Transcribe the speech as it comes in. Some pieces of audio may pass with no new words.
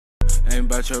Ain't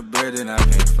about your bread and I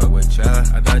can't fuck with y'all.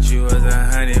 I thought you was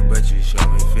 100, but you showed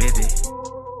me 50. You said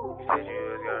you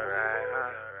was gonna ride,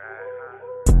 huh?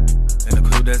 And the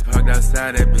coupe that's parked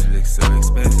outside, that bitch looks so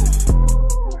expensive.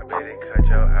 I bet it cut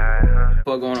your eye, huh?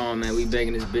 What's going on, man? We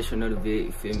begging this bitch for another vid,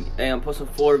 you feel me? Hey, I'm posting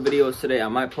 4 videos today. I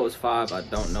might post 5, I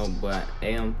don't know, but I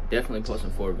am definitely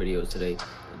posting 4 videos today,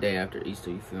 the day after Easter,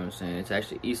 you feel what I'm saying? It's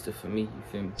actually Easter for me, you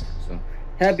feel me? So,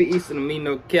 happy Easter to me,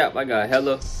 no cap. I got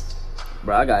hella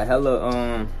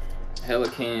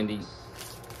candy.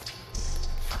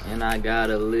 And I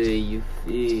got a little, you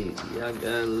feel me? I got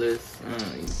a little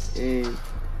something, you feel me?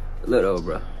 Look over,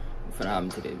 bro. I'm finna hop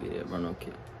into that video, bro, no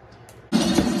cap.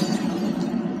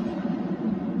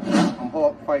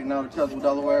 Fighting out of Chelsea,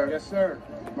 Delaware. Yes, sir.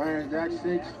 My name is DAT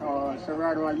 6.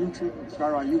 Subscribe on YouTube,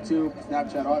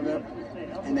 Snapchat, all that.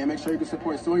 And then make sure you can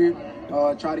support Sawyer.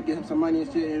 Try to get him some money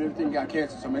and shit, and everything got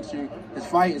canceled. So make sure his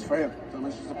fight is for him. So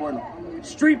make sure you support him.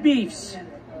 Street Beefs.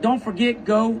 Don't forget,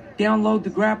 go download the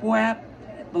Grapple app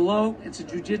below. It's a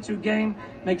jiu-jitsu game.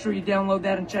 Make sure you download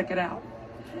that and check it out.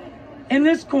 In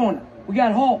this corner, we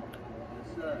got Hulk.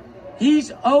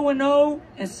 He's 0-0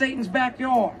 in Satan's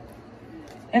backyard.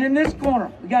 And in this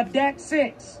corner, we got DAT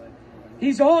 6.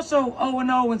 He's also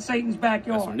 0-0 in Satan's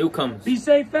backyard. Got some newcomers. Be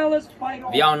safe, fellas. Fight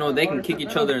on. Y'all know they can kick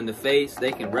each other in the face.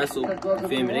 They can wrestle. You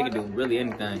feel me? They can do really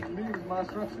anything. My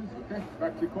instructions. Okay,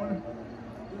 back to your corner.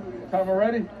 Timer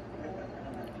ready?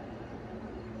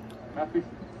 Happy?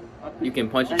 You can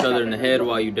punch each other in the head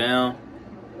while you down.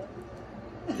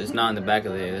 Just not in the back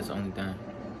of the head. That's the only thing.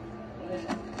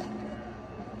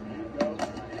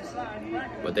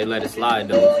 But they let it slide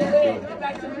though.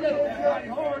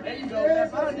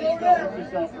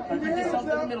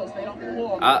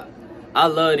 I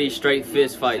love these straight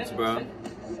fist fights, bro.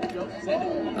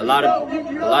 A lot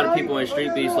of people in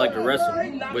Street Beefs like to wrestle,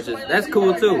 that's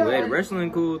cool too. Hey,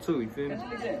 wrestling cool too. You feel me?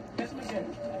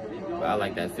 But I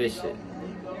like that fist shit.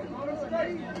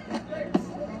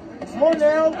 Come on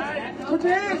now. Put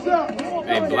your hands up.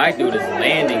 Hey, black dude is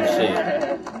landing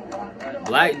shit.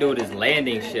 Black dude is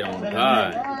landing shit on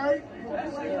God.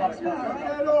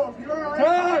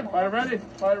 Time! Fighter ready?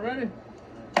 Fighter ready?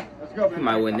 Let's go, man. He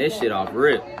might win this shit off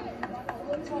rip.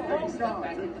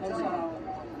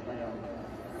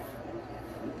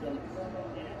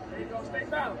 Stay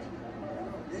balanced.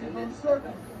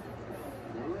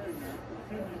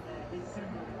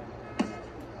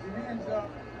 Hands up.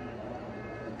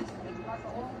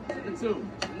 The two.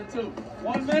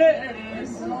 1 minute. There it is.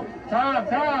 Time.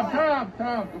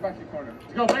 Go back to your corner.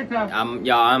 Let's go, big time.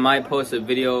 Y'all, I might post a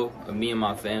video of me and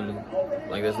my family.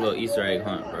 Like this little Easter egg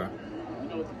hunt, bro.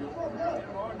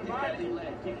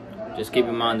 Just keep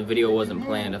in mind the video wasn't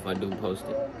planned if I do post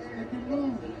it.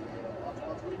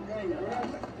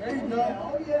 There you go.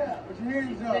 Put your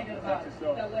hands up.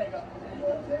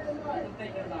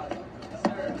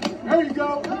 There you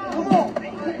go. Come on.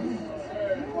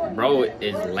 Bro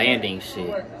is landing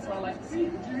shit.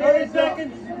 30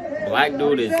 seconds. Black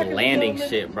dude is landing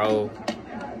shit, bro.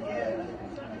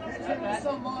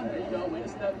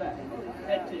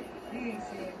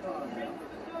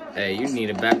 Hey, you need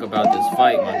to back up out this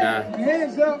fight, my guy.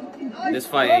 This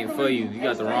fight ain't for you. You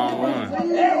got the wrong one.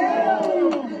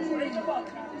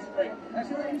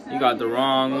 You got the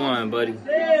wrong one, buddy.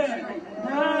 10,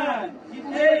 9,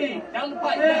 8, down the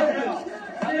pipe.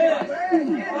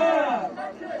 7, 5,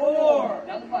 4,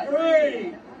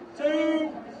 3, 2,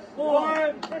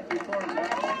 1. Good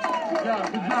job,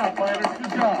 fighters.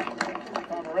 Good job.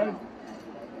 Timer ready?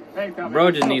 Hey,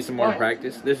 Bro just needs some more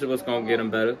practice. This is what's gonna get him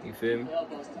better. You feel me?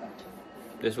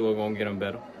 This is what's gonna get him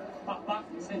better.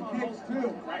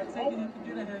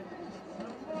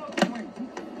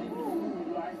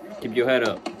 Keep your head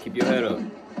up. Keep your head up.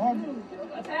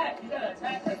 Attack. You gotta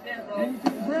attack right there,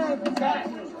 bro. Attack.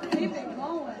 Keep it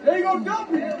going. There you go,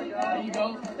 double. There you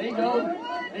go.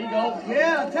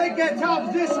 Yeah, take that top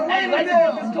position. Hey, let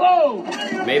him close.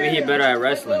 Maybe he better at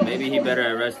wrestling. Maybe he better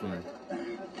at wrestling.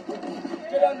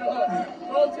 Get under hook.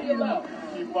 Throw to your left.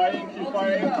 Keep fighting. Good.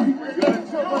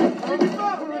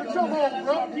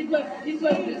 Keep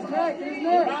letting this. Drive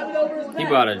it over his back. He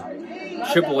about to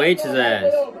Triple H his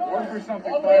ass. Work for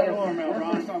something, fighter. Work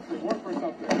for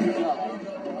something. Good job.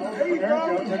 There you go.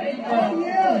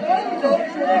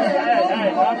 Hey,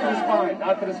 not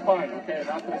to the spine. Okay,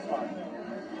 not to the spine.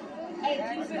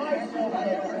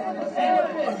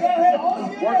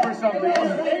 Work for something.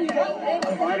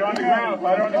 Fighter on the ground.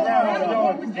 How's it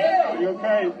going? Are you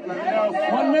okay? Let me know.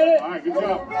 1 minute. All right, good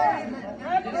job.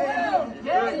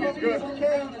 Good.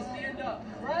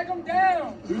 Drag him down.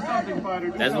 Do something, fighter.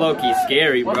 That's low-key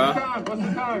scary, bro. What's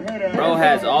the time? Bro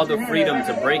has all the freedom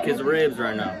to break his ribs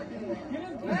right now.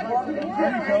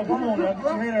 There you go. Come on now. Get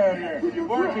your head out of here. Keep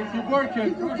working. Keep working.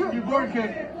 Keep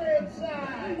working.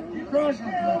 Keep crushing.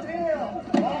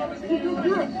 Get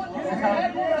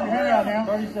your head out now.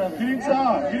 37. Get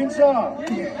inside. Get inside.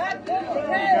 You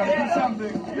gotta do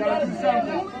something. You gotta do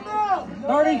something.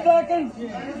 30 seconds. You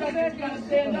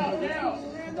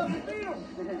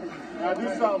gotta do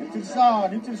something. To the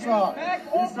side. To the side.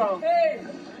 Do something.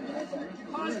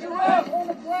 Posture up on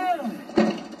the ground.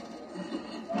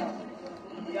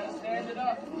 You gotta stand it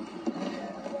up.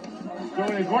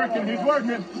 He's working. He's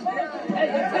working. Hey,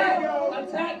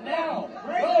 attack now.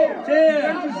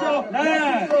 10,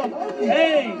 9,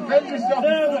 8,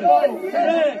 7,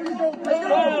 6,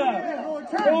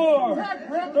 5, 4,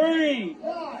 3,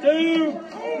 2,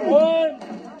 1.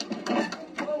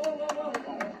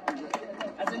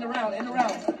 That's in the round.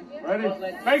 Ready?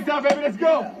 Face up, baby. Let's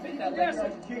go.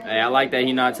 Hey, I like that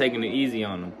he not taking it easy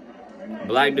on him.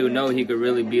 Black dude know he could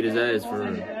really beat his ass for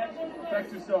real.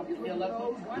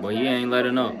 But he ain't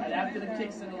letting up.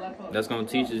 That's gonna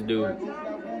teach this dude.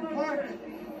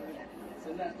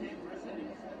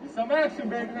 Some action,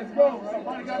 baby. Let's go.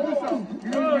 Somebody gotta do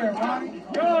something. Good.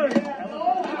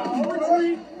 Don't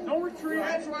retreat. Don't retreat.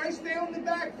 That's right. Stay on the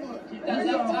back foot. That's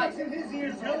That's in his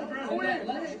ears.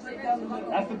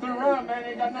 That's the third round, man.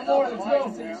 Ain't got no more. Let's go.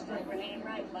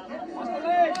 What's the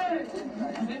leg?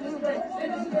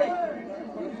 Stand straight.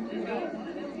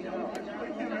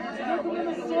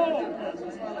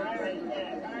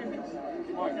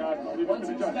 Come on, guys. Leave up to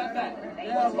the judge. Step back.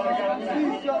 Somebody gotta do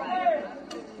something.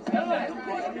 Step back.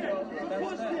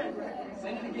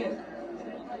 Send it again.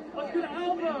 Let's get an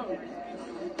elbow.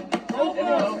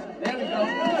 There we go.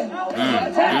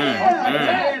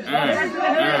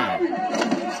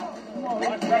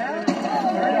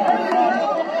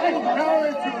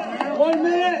 One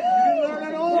minute.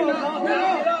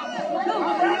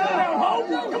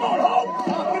 Come on, hold.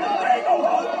 There you go,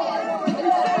 hold.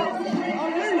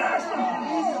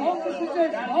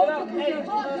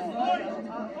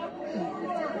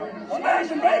 Smash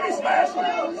him, baby, smash him.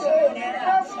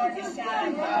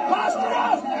 Posture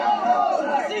up.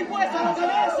 Así puesta la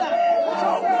cabeza.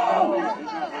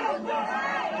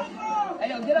 Hey,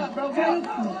 yo, get up, bro. Get up.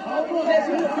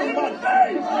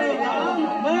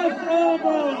 Left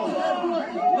elbow.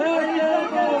 Left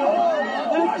elbow.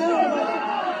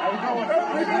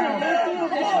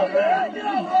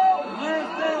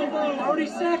 Left elbow. 30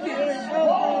 seconds.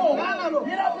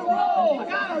 Get up and roll.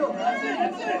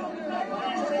 That's it.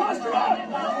 Posture up.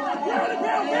 You're on the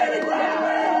ground, baby.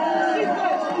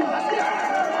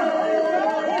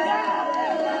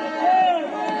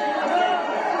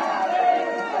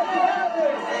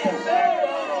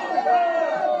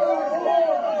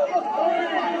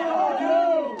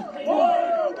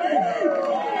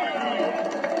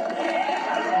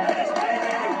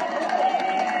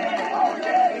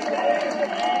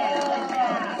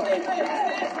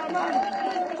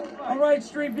 Alright,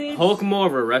 Street Beefs. Hulk more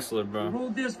of a wrestler, bro.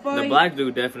 Ruled this fight. The black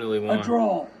dude definitely won. A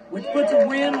draw, which puts a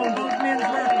win on both men's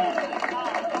records.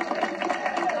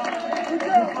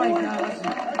 Good fight, guys.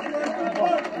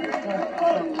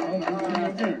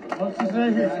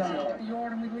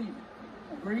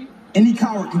 Agreed? Any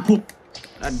coward can pull.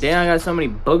 God damn, I got so many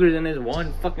boogers in this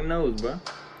one fucking nose, bro.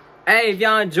 Hey, if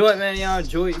y'all enjoyed, man, y'all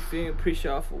enjoyed, you feel me?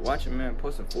 Appreciate y'all for watching, man.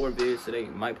 Posting 4 videos today.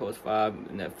 Might post 5.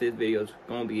 And that 5th video is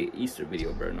gonna be an Easter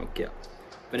video, bro. No cap.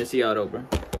 Finna see y'all though, bro.